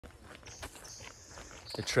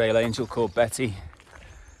The trail angel called Betty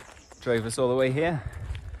drove us all the way here.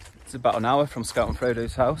 It's about an hour from Scout and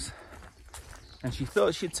Frodo's house, and she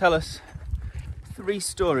thought she'd tell us 3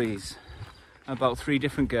 stories about 3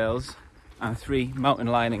 different girls and 3 mountain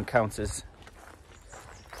lion encounters.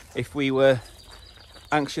 If we were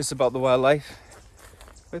anxious about the wildlife,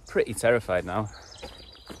 we're pretty terrified now.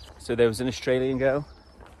 So there was an Australian girl,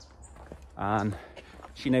 and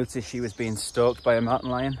she noticed she was being stalked by a mountain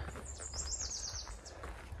lion,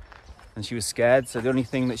 and she was scared, so the only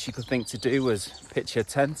thing that she could think to do was pitch her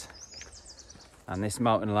tent, and this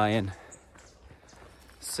mountain lion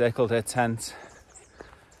circled her tent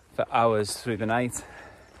for hours through the night,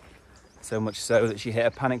 so much so that she hit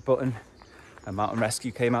a panic button. A mountain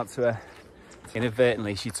rescue came out to her.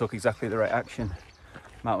 Inadvertently, she took exactly the right action.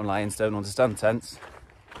 Mountain lions don't understand tents.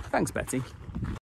 Thanks, Betty.